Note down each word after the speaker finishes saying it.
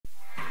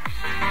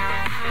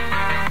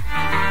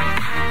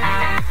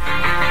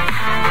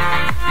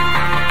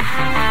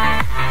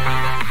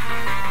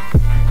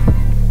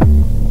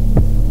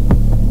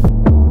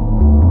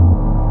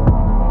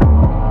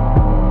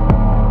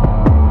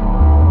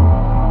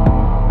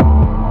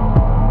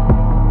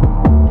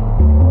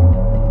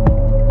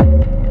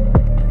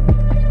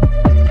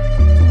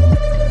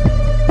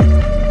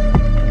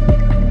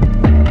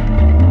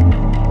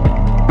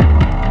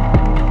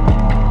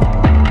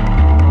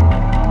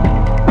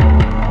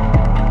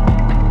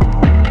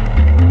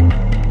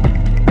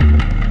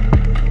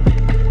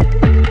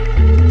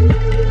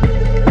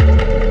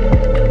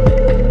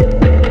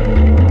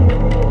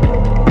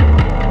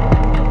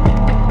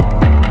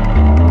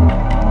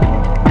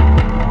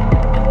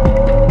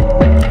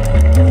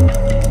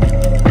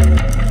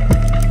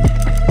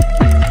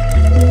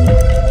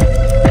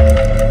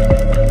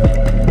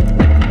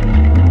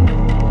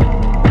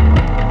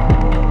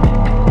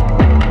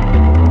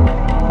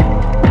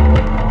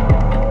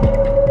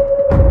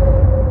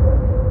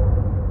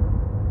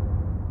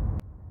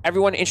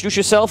everyone introduce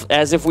yourself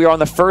as if we are on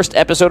the first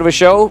episode of a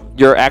show.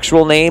 Your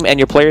actual name and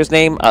your player's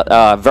name.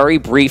 Very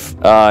brief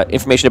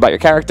information about your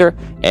character,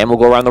 and we'll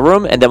go around the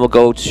room, and then we'll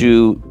go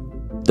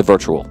to the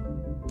virtual.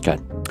 Okay.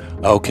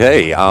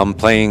 Okay, I'm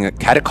playing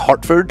Caddick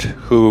Hartford,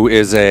 who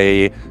is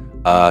a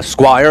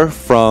squire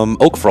from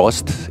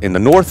Oakfrost in the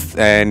north,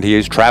 and he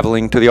is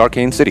traveling to the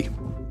Arcane City.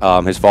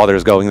 His father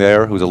is going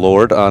there, who's a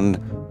lord,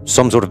 on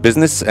some sort of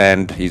business,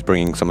 and he's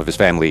bringing some of his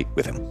family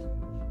with him.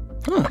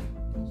 Huh.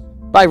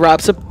 By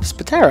Rob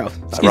Spataro.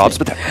 Rob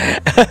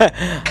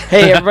Spataro.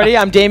 Hey everybody,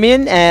 I'm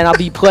Damien, and I'll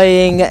be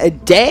playing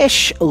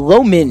Dash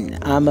Loman.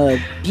 I'm a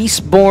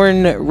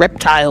beast-born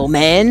reptile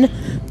man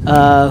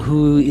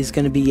who is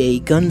going to be a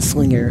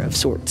gunslinger of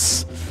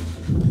sorts.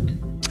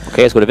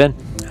 Okay, let's go to Vin.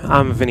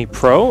 I'm Vinny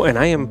Pro, and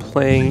I am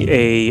playing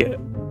a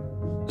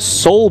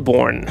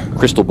Soulborn.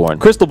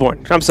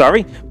 Crystalborn. I'm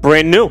sorry.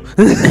 Brand new.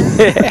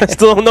 I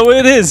still don't know what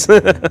it is.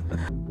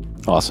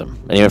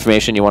 Awesome. Any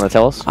information you want to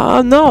tell us?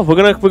 No. We're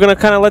gonna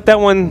kind of let that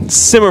one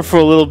simmer for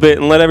a little bit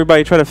and let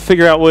everybody try to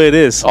figure out what it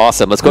is.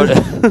 Awesome. Let's go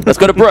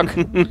to Brooke.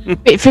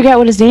 Wait, figure out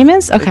what his name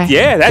is? Okay.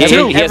 Yeah, that's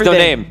true. He has no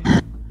name.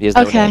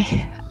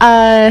 Okay.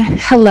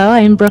 Hello,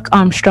 I'm Brooke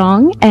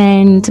Armstrong,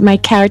 and my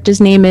character's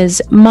name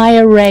is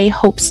Maya Ray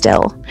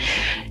Hopestill.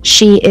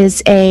 She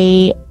is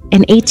an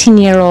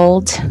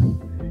 18-year-old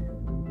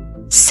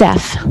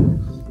Seth,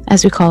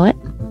 as we call it.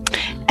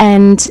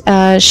 And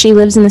she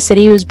lives in the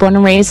city, was born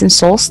and raised in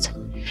Solst.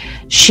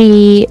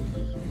 She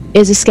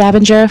is a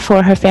scavenger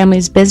for her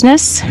family's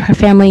business. Her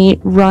family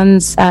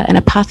runs an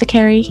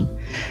apothecary,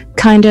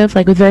 kind of,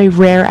 like with very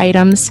rare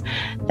items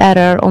that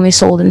are only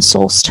sold in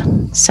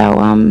Solst. So,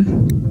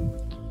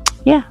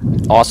 yeah.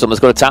 Awesome. Let's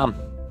go to Tom.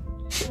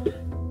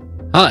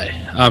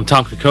 Hi, I'm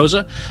Tom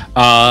Kokoza,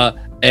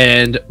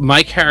 and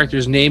my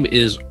character's name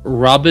is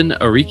Robin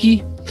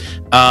Ariki.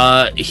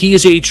 He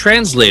is a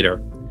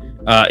translator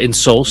in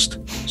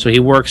Solst, so he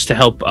works to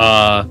help,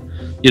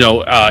 he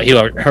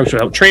helps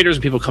help traders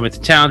and people come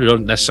into town who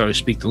don't necessarily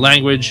speak the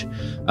language,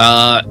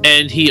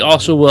 and he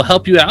also will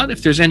help you out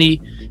if there's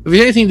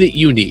anything that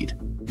you need.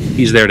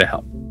 He's there to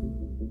help.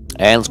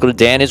 And let's go to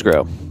Dan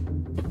Isgro.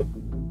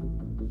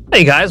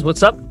 Hey guys,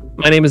 what's up?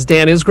 My name is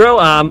Dan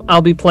Isgro.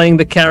 I'll be playing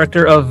the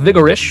character of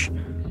Vigorish,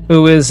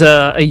 who is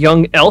a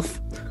young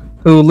elf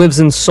who lives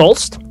in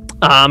Solst.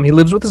 He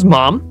lives with his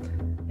mom.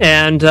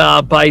 And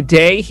by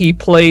day, he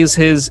plays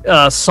his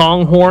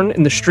songhorn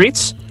in the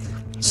streets.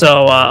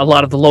 So a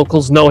lot of the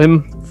locals know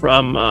him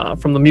from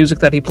the music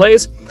that he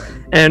plays.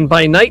 And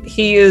by night,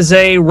 he is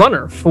a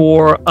runner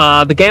for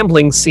the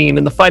gambling scene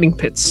in the fighting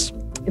pits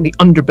in the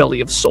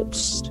underbelly of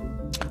Solst.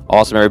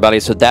 Awesome, everybody.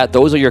 So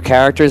those are your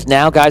characters.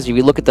 Now, guys, if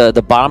you look at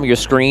the bottom of your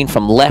screen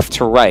from left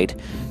to right,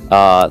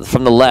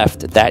 from the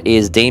left, that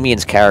is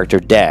Damien's character,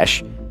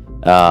 Dash.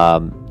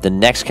 The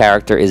next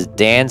character is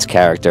Dan's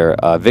character,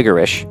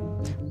 Vigorish.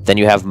 Then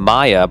you have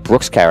Maya,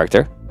 Brooke's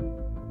character,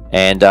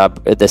 and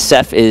the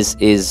Seth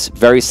is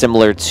very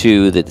similar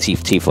to the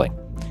Tiefling.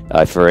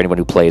 For anyone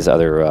who plays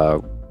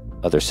other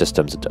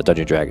systems,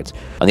 Dungeons & Dragons.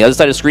 On the other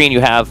side of the screen,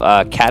 you have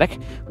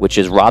Caddick, which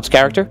is Rob's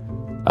character.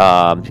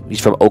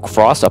 He's from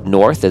Oakfrost up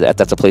north.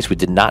 That's a place we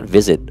did not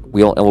visit.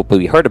 We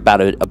heard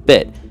about it a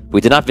bit. We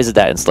did not visit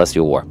that in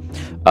Celestial War.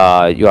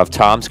 You have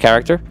Tom's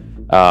character,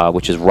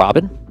 which is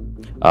Robin,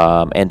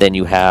 and then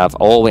you have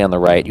all the way on the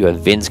right, you have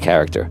Vin's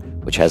character,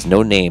 which has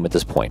no name at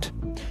this point.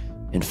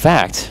 In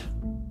fact,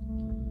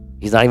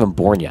 he's not even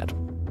born yet.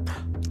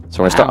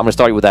 So I'm gonna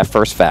start you with that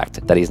first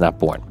fact, that he's not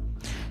born.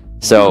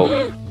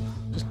 So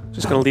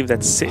Just gonna leave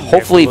that sitting.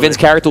 hopefully Vin's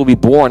character will be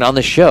born on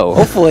the show.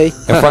 Hopefully.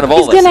 In front of all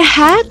He's of us. gonna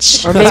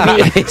hatch? Or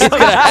maybe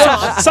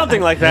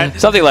Something like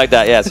that. Something like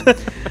that, yes.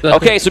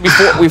 Okay, so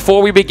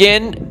before we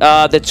begin,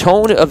 the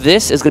tone of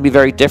this is going to be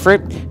very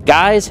different.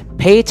 Guys,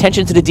 pay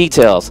attention to the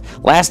details.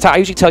 Last time, I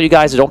usually tell you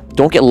guys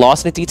don't get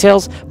lost in the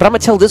details, but I'm going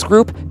to tell this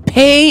group,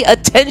 pay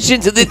attention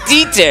to the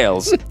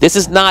details. This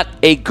is not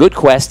a good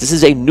quest. This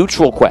is a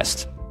neutral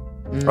quest,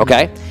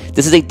 okay?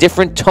 This is a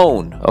different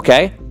tone,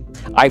 okay?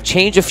 I've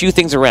changed a few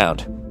things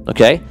around,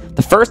 okay?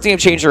 The first thing I've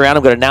changed around,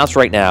 I'm going to announce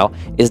right now,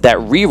 is that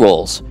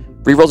rerolls.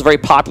 Rerolls are very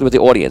popular with the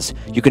audience.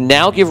 You can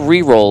now give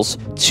rerolls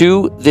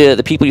to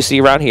the people you see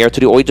around here, to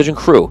the Oid Dungeon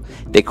crew.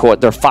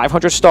 They're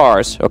 500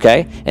 stars,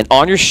 okay? And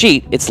on your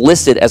sheet, it's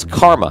listed as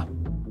karma,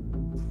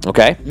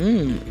 okay?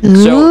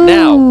 So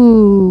now,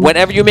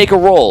 whenever you make a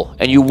roll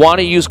and you want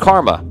to use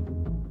karma,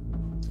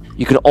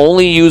 you can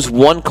only use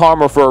one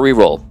karma for a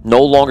reroll,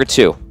 no longer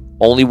two,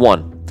 only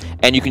one.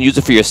 And you can use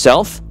it for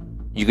yourself.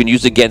 You can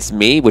use it against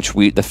me, which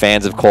the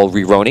fans have called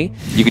Reroni.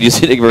 You can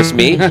use it against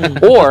me.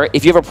 Or,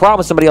 if you have a problem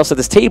with somebody else at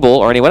this table,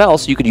 or anyone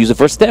else, you could use it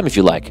versus them if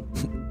you like.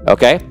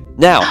 Okay?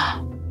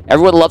 Now,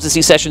 everyone loves to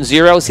see Session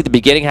 0, see the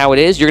beginning, how it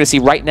is. You're going to see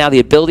right now the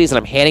abilities that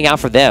I'm handing out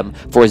for them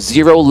for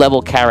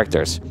 0-level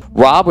characters.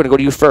 Rob, we're going to go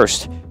to you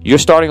first. You're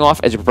starting off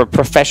as your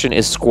profession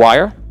is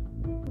Squire.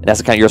 And that's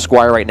the kind of, you're a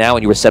Squire right now,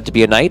 and you were set to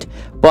be a Knight.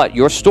 But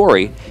your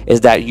story is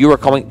that you are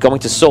going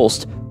to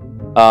Solst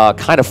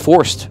kind of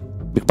forced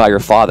by your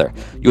father.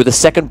 You were the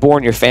second born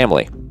in your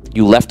family.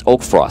 You left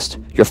Oakfrost.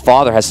 Your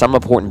father has some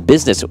important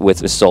business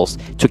with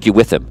Solst. Took you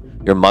with him.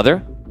 Your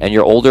mother and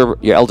your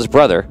eldest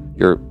brother,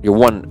 your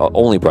one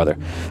only brother,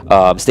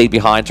 stayed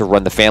behind to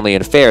run the family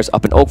and affairs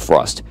up in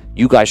Oakfrost.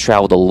 You guys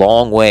traveled a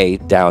long way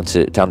down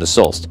to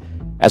Solst.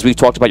 As we've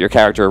talked about your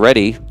character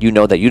already, you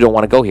know that you don't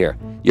want to go here.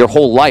 Your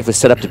whole life is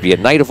set up to be a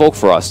knight of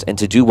Oakfrost and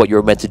to do what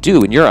you're meant to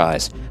do in your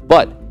eyes,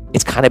 but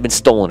it's kind of been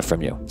stolen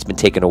from you. It's been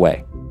taken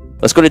away.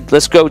 Let's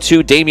go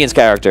to Damien's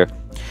character.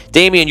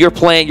 Damien, your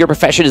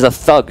profession is a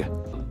thug.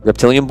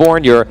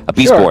 Reptilian-born, you're a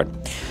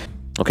beast-born.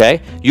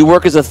 Okay? You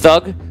work as a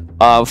thug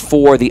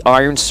for the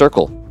Iron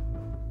Circle.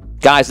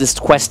 Guys, this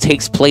quest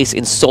takes place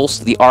in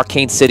Solst, the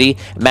Arcane City.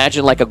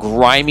 Imagine like a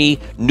grimy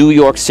New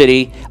York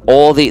City.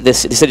 All the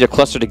cities are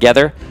clustered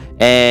together.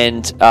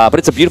 And but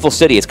it's a beautiful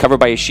city. It's covered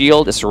by a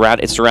shield. It's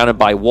surrounded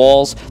by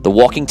walls. The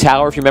Walking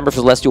Tower, if you remember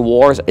from Celestial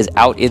Wars, is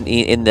out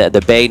in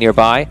the bay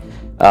nearby.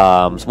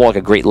 It's more like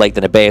a great lake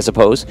than a bay, I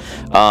suppose.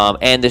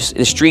 And the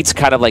streets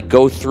kind of like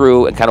go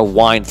through and kind of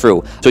wind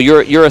through. So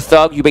you're a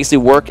thug. You basically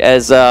work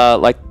as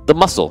like the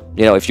muscle,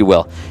 if you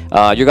will.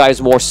 Your guy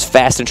is more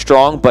fast and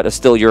strong, but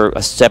still you're a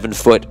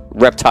 7-foot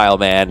reptile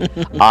man.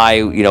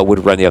 I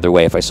would run the other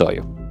way if I saw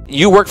you.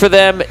 You work for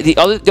them. The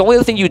only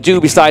other thing you do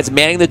besides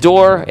manning the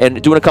door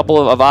and doing a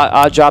couple of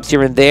odd jobs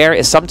here and there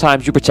is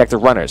sometimes you protect the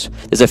runners.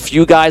 There's a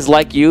few guys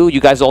like you. You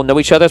guys all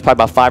know each other. It's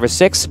probably about 5 or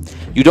 6.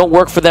 You don't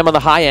work for them on the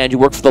high end. You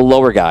work for the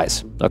lower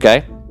guys.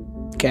 Okay?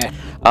 Okay.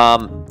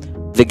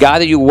 The guy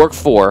that you work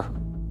for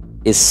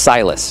is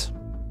Silas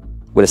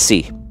with a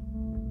C.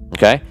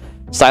 Okay?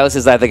 Silas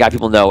is the guy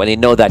people know, and they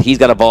know that he's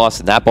got a boss,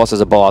 and that boss is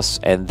a boss,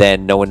 and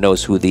then no one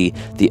knows who the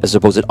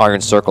supposed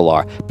Iron Circle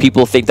are.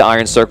 People think the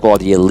Iron Circle are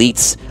the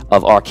elites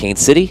of Arcane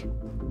City.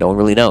 No one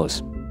really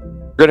knows.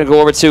 We're going to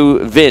go over to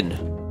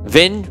Vin.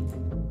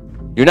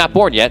 Vin, you're not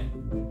born yet.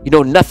 You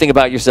know nothing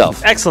about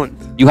yourself. Excellent.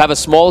 You have a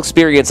small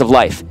experience of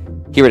life.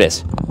 Here it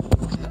is.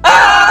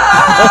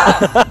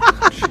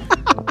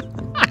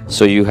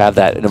 So you have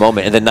that in a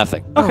moment, and then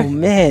nothing. Oh,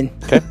 man.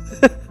 Okay.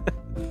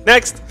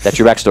 Next. That's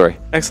your backstory.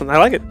 Excellent. I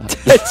like it.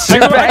 That's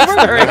your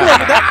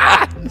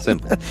backstory.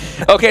 Simple.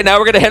 Okay, now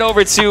we're going to head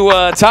over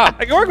to Tom.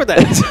 I can work with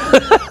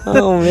that.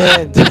 Oh,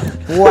 man.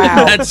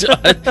 Wow.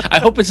 I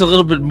hope it's a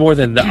little bit more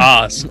than the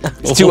Oz.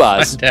 It's 2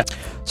 Oz.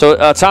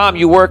 So, Tom,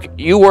 you work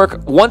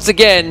once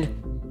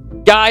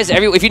again. Guys,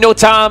 if you know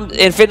Tom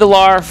and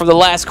Findalar from the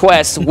last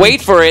quest,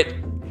 wait for it.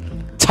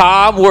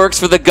 Tom works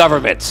for the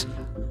government.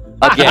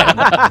 Again.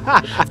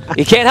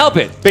 You can't help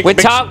it.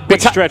 Big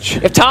stretch.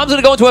 If Tom's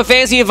going to go into a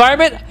fancy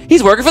environment,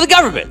 he's working for the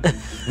government.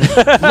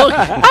 Look,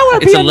 I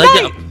want to be a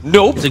knight.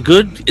 Nope.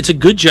 It's a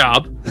good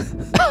job.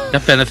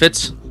 Got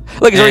benefits.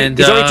 Look, he's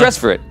already dressed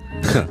for it.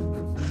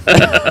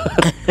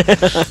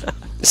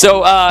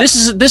 So this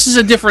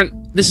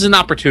is an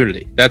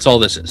opportunity. That's all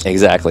this is.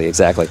 Exactly.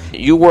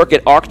 You work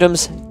at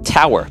Arcanum's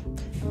Tower.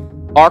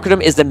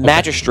 Arcanum is the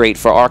magistrate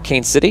for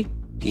Arcane City.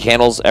 He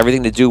handles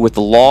everything to do with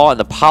the law and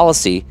the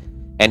policy,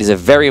 and he's a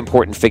very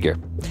important figure.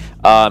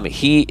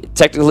 He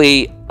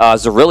technically,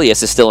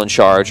 Zerilius is still in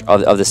charge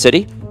of the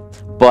city,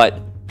 but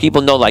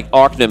people know like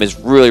Arcanum is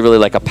really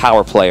like a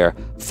power player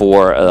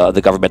for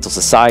the governmental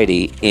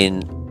society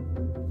in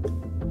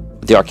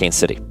the Arcane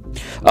City.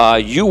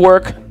 You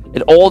work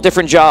in all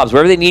different jobs.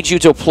 Wherever they need you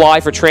to apply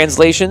for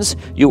translations,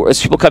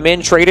 as people come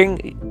in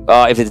trading,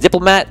 if it's a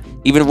diplomat,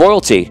 even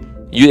royalty,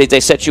 they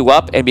set you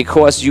up, and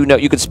because you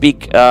can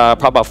speak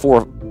probably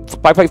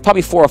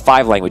 4 or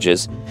 5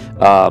 languages,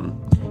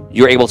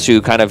 you're able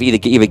to kind of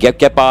either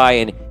get by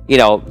and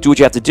do what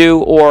you have to do,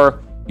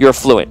 or you're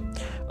fluent.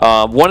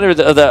 One of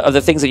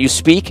the things that you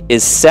speak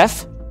is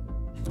Seth,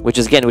 which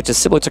is similar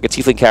to like a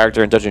tiefling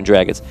character in Dungeons and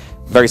Dragons,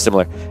 very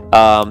similar.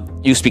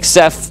 You speak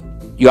Seth.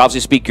 You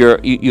obviously speak you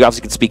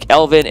obviously can speak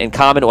Elven and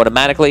Common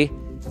automatically,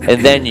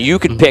 and then you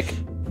can pick.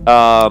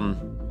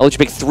 I'll let you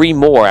pick 3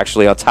 more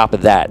actually on top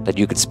of that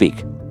you could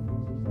speak.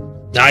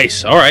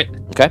 Nice. All right.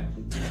 Okay.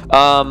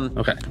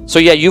 Okay. So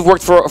yeah, you've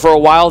worked for a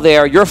while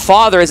there. Your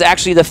father is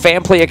actually the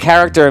fan player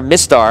character in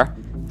Mistar,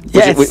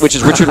 which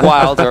is Richard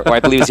Wilde, or I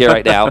believe he's here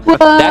right now.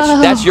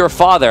 That's your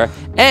father,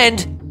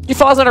 and your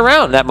father's not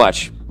around that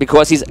much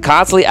because he's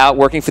constantly out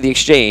working for the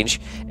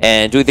exchange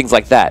and doing things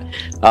like that.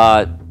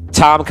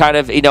 Tom kind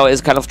of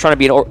is kind of trying to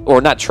be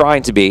or not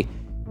trying to be,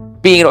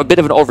 being a bit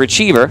of an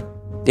overachiever,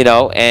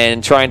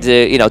 and trying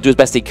to do as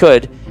best he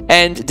could,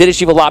 and did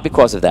achieve a lot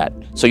because of that.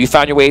 So you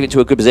found your way into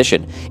a good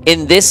position.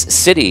 In this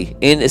city,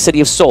 in the city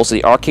of Solst,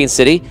 the Arcane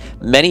City,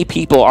 many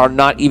people are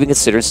not even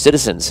considered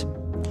citizens.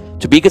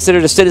 To be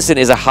considered a citizen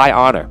is a high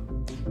honor.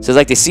 So it's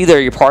like they see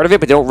that you're part of it,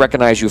 but they don't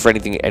recognize you for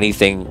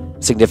anything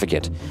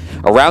significant.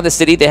 Around the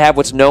city, they have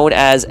what's known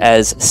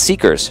as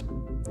Seekers.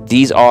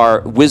 These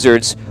are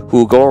wizards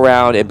who go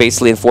around and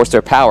basically enforce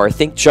their power.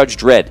 Think Judge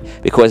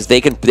Dredd, because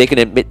they can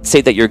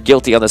say that you're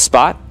guilty on the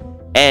spot,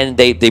 and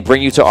they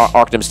bring you to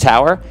Arcanum's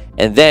Tower,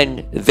 and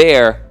then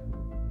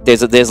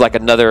there's like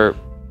another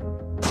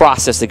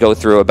process to go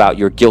through about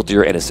your guilt or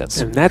your innocence.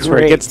 And that's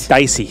where it gets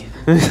dicey.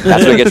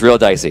 That's where it gets real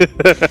dicey.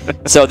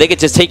 So they could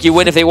just take you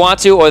in if they want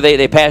to, or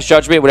they pass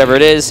judgment, whatever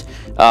it is,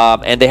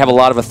 and they have a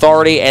lot of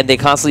authority, and they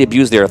constantly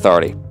abuse their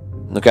authority.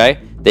 Okay?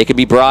 They can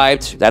be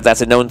bribed.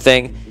 That's a known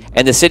thing.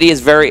 And the city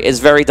is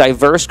very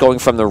diverse, going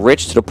from the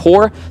rich to the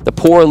poor. The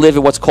poor live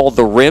in what's called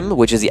the Rim,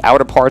 which is the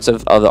outer parts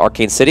of the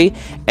Arcane City,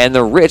 and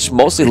the rich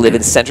mostly live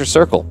in Center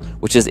Circle,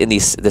 which is in the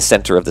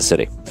center of the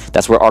city.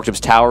 That's where Arctum's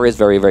Tower is,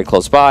 very, very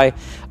close by.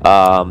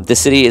 This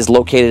city is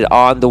located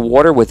on the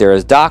water, where there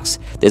is docks.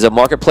 There's a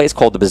marketplace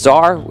called the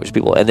Bazaar,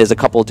 and there's a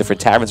couple of different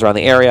taverns around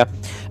the area.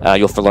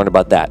 You'll learn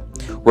about that.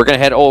 We're going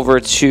to head over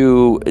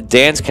to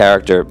Dan's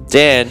character.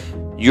 Dan,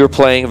 you're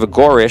playing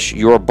Vigorish.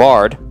 You're a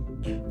bard.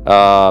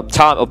 Tom,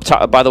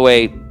 by the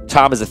way,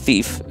 Tom is a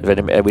thief. We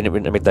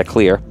didn't make that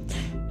clear,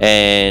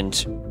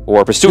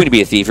 or pursuing to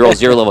be a thief. You're all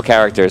 0 level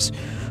characters.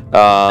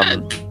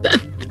 And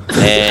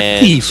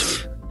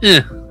thief.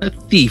 Yeah, a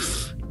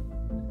thief.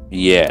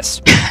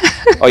 Yes.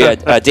 Oh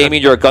yeah,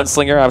 Damien, you're a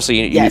gunslinger.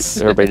 Obviously,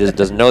 Yes. Everybody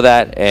doesn't know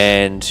that.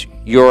 And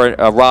you're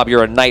Rob.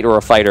 You're a knight or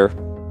a fighter.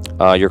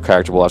 Your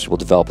character will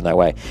develop in that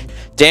way.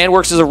 Dan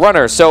works as a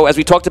runner. So as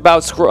we talked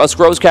about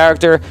Scro's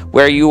character,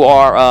 where you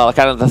are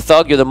kind of the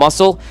thug, you're the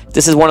muscle.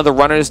 This is one of the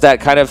runners that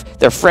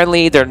they're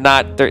friendly. They're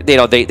not.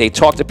 They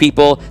talk to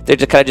people. They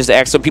just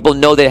act. So people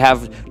know they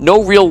have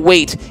no real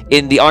weight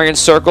in the Iron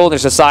Circle in their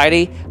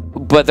society,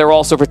 but they're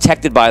also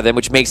protected by them,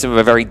 which makes them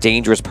a very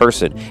dangerous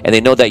person. And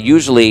they know that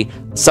usually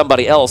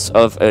somebody else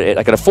like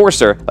an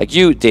enforcer, like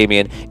you,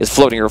 Damien, is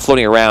floating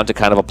around to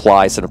kind of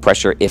apply some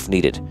pressure if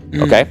needed.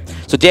 Okay?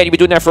 So Dan, you've been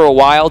doing that for a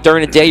while.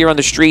 During the day, you're on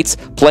the streets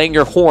playing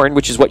your horn,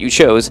 which is what you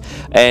chose.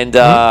 And,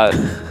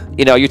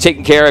 you're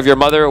taking care of your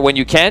mother when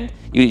you can.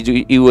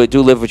 You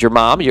do live with your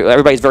mom.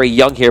 Everybody's very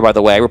young here, by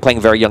the way. We're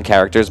playing very young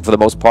characters for the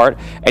most part.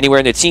 Anywhere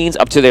in their teens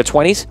up to their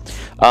 20s.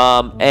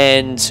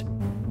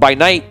 And by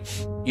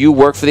night, you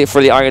work for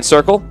the Iron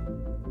Circle,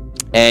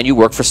 and you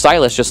work for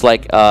Silas, just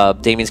like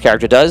Damien's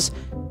character does.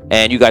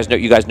 And you guys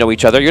know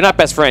each other. You're not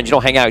best friends. You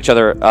don't hang out with each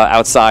other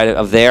outside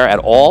of there at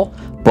all,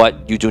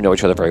 but you do know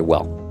each other very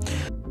well.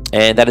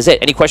 And that is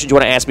it. Any questions you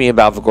want to ask me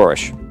about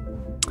Vigorish?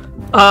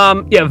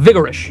 Yeah,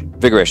 Vigorish.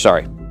 Vigorish,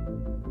 sorry.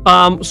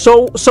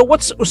 So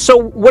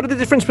what are the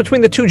difference between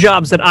the two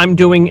jobs that I'm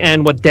doing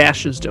and what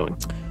Dash is doing?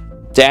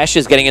 Dash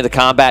is getting into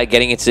combat,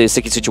 getting into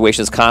sticky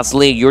situations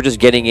constantly. You're just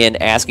getting in,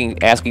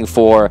 asking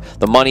for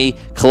the money,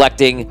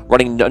 collecting,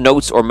 running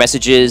notes or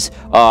messages,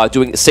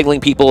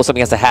 signaling people if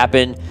something has to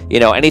happen.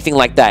 Anything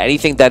like that.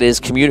 Anything that is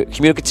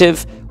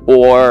communicative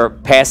or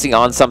passing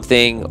on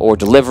something or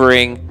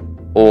delivering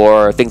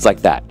or things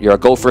like that. You're a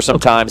gopher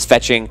sometimes,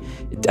 fetching.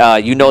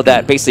 You know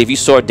that basically if you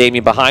saw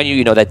Damien behind you,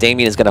 you know that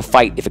Damien is going to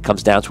fight if it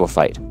comes down to a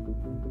fight.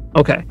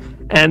 Okay.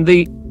 And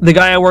the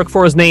guy I work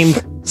for is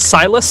named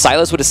Silas?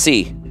 Silas with a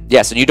C.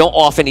 Yes, and you don't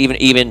often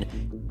even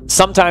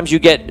sometimes you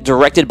get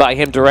directed by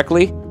him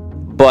directly,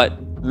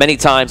 but many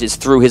times it's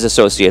through his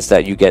associates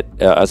that you get.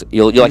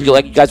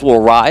 You guys will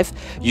arrive.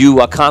 You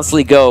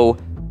constantly go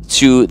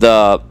to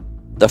the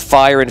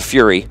Fire and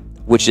Fury,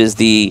 which is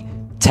the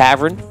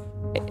tavern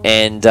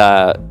and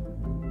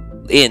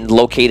inn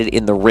located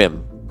in the Rim,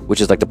 which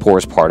is like the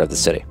poorest part of the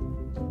city.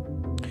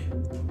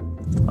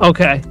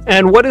 Okay,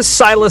 and what is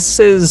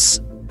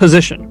Silas's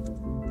position?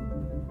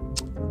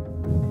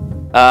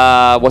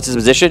 What's his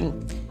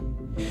position?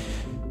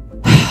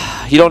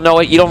 You don't know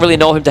it. You don't really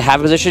know him to have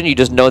a position. You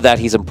just know that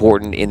he's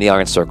important in the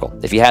Iron Circle.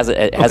 If he has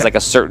like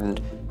a certain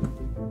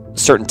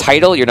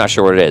title, you're not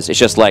sure what it is. It's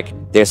just like,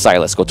 there's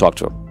Silas. Go talk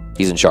to him.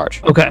 He's in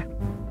charge. Okay.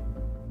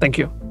 Thank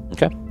you.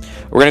 Okay.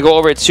 We're gonna go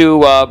over to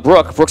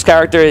Brooke. Brooke's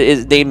character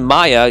is named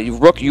Maya.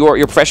 Brooke, your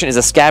profession is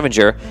a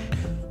scavenger.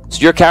 So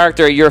your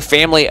character, your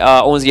family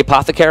owns the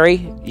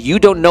apothecary. You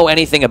don't know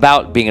anything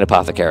about being an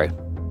apothecary.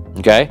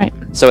 Okay? Right.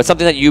 So it's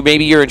something that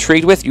you're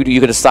intrigued with. You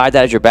can decide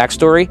that as your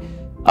backstory.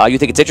 You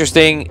think it's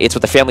interesting. It's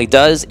what the family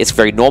does. It's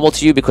very normal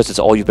to you because it's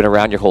all you've been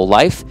around your whole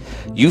life.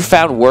 You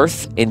found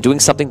worth in doing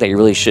something that you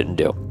really shouldn't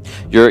do.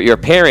 Your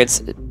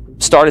parents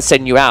started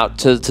sending you out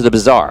to the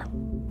bazaar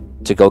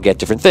to go get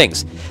different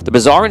things. The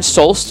bazaar in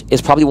Solst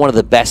is probably one of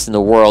the best in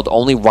the world,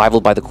 only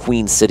rivaled by the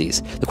Queen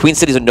Cities. The Queen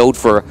Cities are known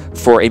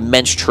for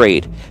immense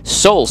trade.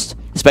 Solst,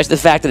 especially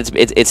the fact that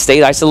it's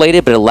stayed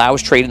isolated, but it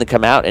allows trading to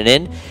come out and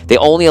in. They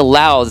only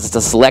allow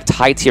the select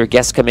high-tier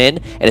guests come in,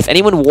 and if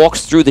anyone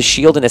walks through the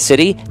shield in a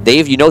city,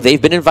 they've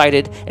been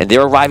invited, and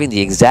they're arriving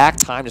the exact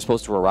time they're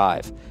supposed to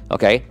arrive.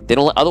 Okay?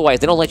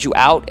 Otherwise, they don't let you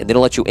out, and they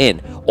don't let you in.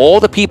 All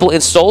the people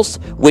in Solst,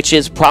 which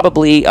is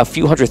probably a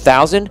few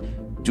 100,000,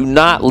 do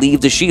not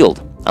leave the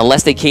shield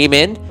unless they came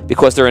in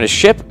because they're in a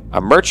ship, a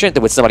merchant,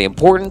 they're with somebody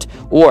important,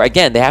 or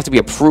again, they have to be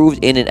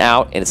approved in and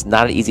out, and it's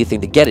not an easy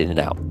thing to get in and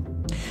out.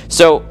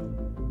 So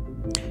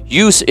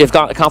you have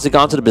constantly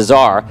gone to the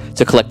bazaar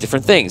to collect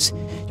different things.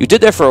 You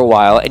did that for a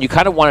while, and you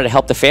kind of wanted to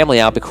help the family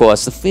out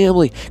because they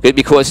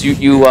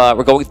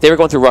were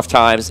going through rough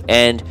times,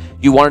 and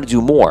you wanted to do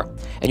more.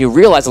 And you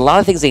realized a lot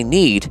of things they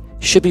need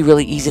should be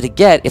really easy to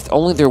get if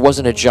only there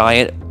wasn't a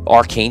giant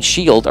arcane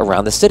shield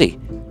around the city.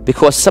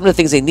 Because some of the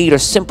things they need are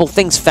simple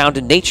things found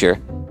in nature,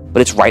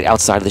 but it's right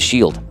outside of the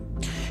shield.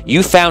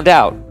 You found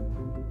out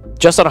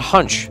just on a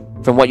hunch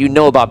from what you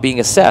know about being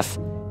a Ceph,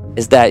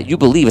 is that you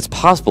believe it's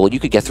possible you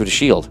could get through the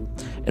shield.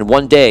 And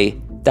one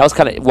day, that was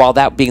kind of, while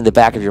that being in the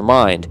back of your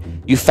mind,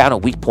 you found a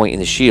weak point in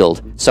the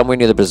shield somewhere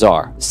near the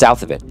bazaar,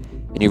 south of it.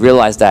 And you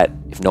realized that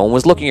if no one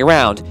was looking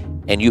around,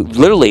 and you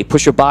literally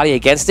push your body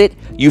against it,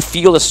 you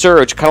feel the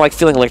surge, kind of like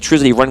feeling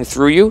electricity running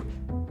through you,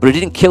 but it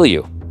didn't kill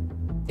you.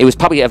 It was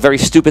probably a very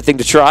stupid thing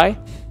to try,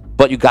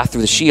 but you got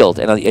through the shield,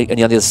 and on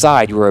the other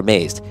side, you were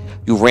amazed.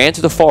 You ran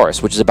to the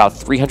forest, which is about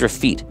 300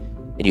 feet,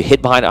 and you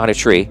hid behind on a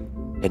tree,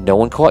 and no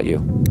one caught you.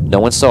 No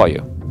one saw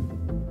you.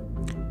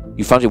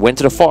 You finally went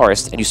to the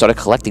forest, and you started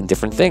collecting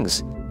different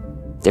things.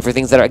 Different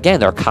things that are, again,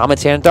 they're common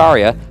to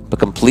Andaria, but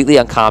completely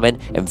uncommon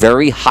and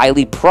very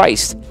highly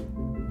priced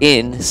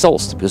in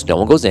Solst, because no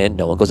one goes in,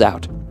 no one goes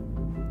out.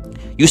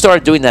 You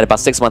started doing that about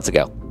 6 months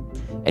ago,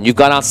 and you've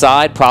gone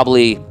outside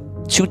probably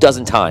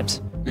 24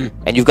 times,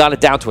 and you've got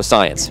it down to a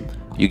science.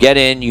 You get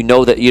in, you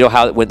know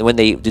how when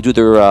they do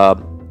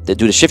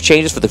the shift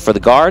changes for the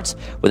guards,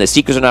 when the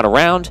seekers are not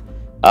around.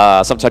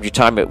 Sometimes you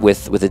time it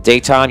with the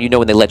daytime. You know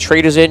when they let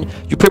traders in.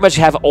 You pretty much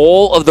have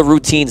all of the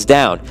routines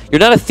down. You're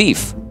not a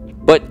thief,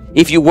 but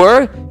if you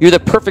were, you're the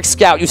perfect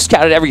scout. You've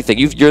scouted everything.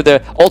 You're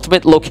the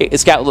ultimate location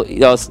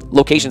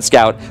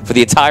scout for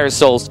the entire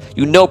Souls.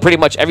 You know pretty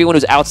much everyone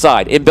who's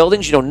outside. In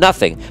buildings, you know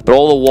nothing, but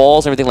all the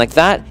walls, everything like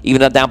that,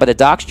 even down by the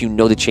docks, you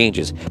know the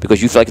changes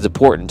because you feel like it's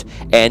important.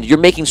 And you're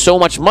making so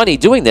much money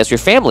doing this. Your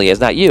family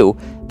is, not you.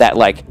 That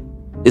like,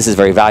 this is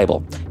very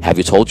valuable. Have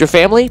you told your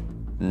family?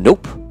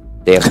 Nope.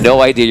 They have no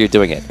idea you're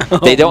doing it.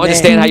 They don't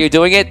understand how you're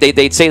doing it.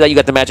 They'd say that you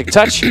got the magic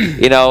touch,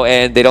 you know,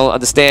 and they don't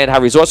understand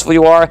how resourceful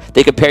you are.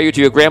 They compare you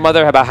to your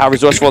grandmother about how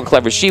resourceful and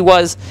clever she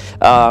was.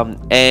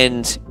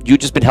 And you've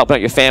just been helping out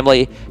your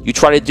family. You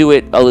try to do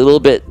it a little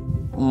bit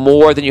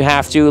more than you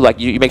have to. Like,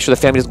 you make sure the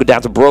family doesn't go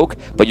down to broke,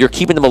 but you're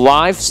keeping them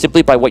alive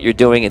simply by what you're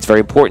doing. It's very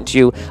important to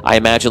you. I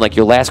imagine, like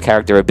your last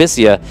character,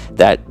 Abyssia,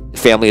 that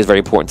family is very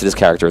important to this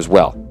character as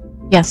well.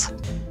 Yes.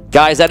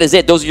 Guys, that is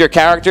it. Those are your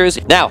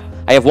characters. Now,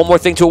 I have one more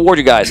thing to award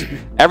you guys.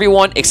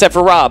 Everyone except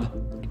for Rob.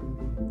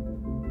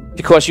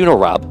 Because you know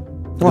Rob.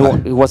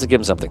 Who wants to give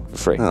him something for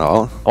free?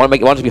 No. I want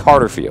it to be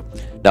harder for you.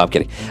 No, I'm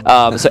kidding.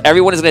 So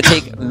everyone is going to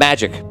take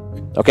magic,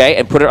 okay,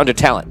 and put it under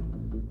talent.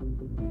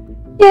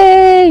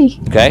 Yay!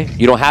 Okay?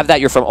 You don't have that,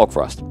 you're from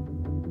Oakfrost.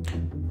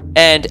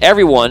 And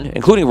everyone,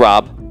 including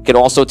Rob, can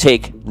also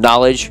take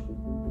knowledge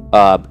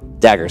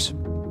daggers.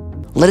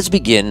 Let us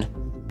begin.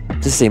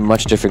 This is a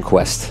much different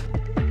quest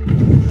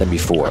than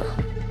before.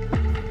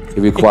 It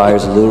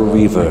requires a little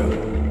reverb.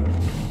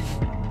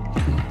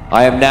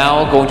 I am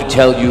now going to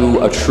tell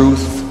you a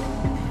truth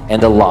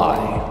and a lie.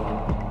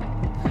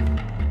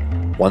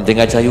 One thing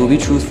I tell you will be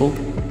truthful.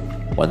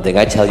 One thing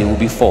I tell you will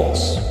be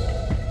false.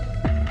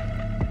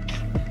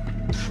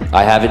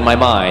 I have in my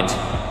mind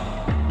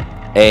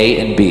A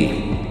and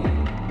B.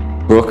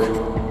 Brooke,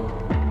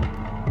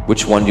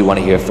 which one do you want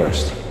to hear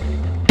first?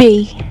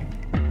 B.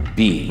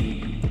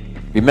 B.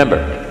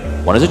 Remember,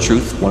 one is a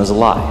truth, one is a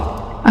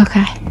lie.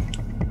 Okay.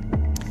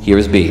 Here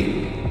is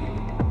B.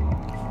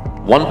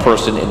 One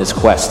person in this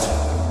quest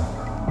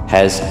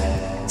has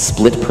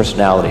split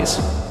personalities,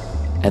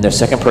 and their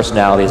second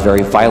personality is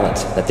very violent,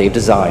 that they've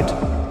designed.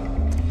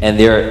 And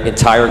their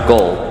entire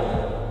goal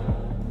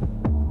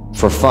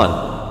for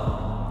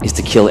fun is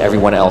to kill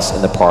everyone else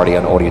in the party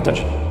on Audio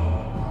Dungeon.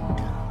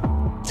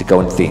 To go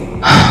in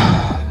theme.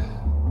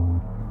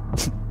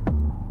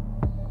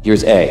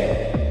 Here's A.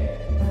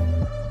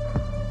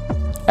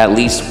 At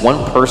least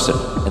one person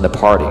in the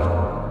party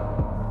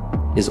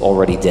is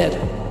already dead.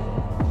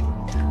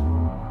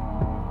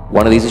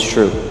 One of these is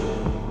true.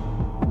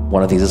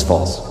 One of these is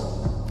false.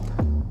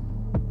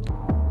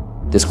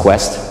 This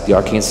quest, the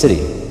Arcane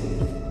City,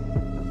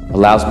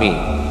 allows me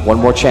one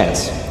more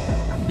chance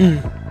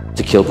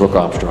to kill Brooke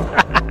Armstrong.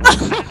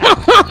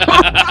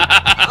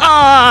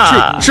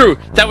 True.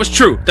 That was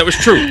true. That was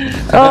true.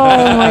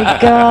 Oh my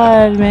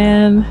god,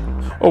 man.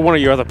 Or one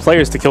of your other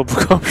players to kill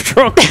Brooke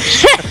Armstrong.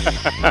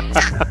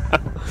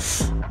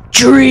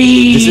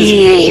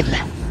 Dream!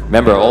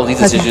 Remember, all these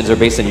decisions are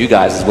based on you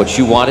guys. It's what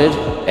you wanted,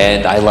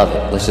 and I love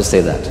it. Let's just say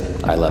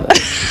that. I love it.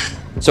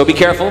 So be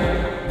careful.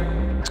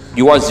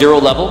 You are 0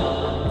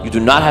 level. You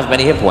do not have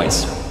many hit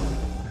points.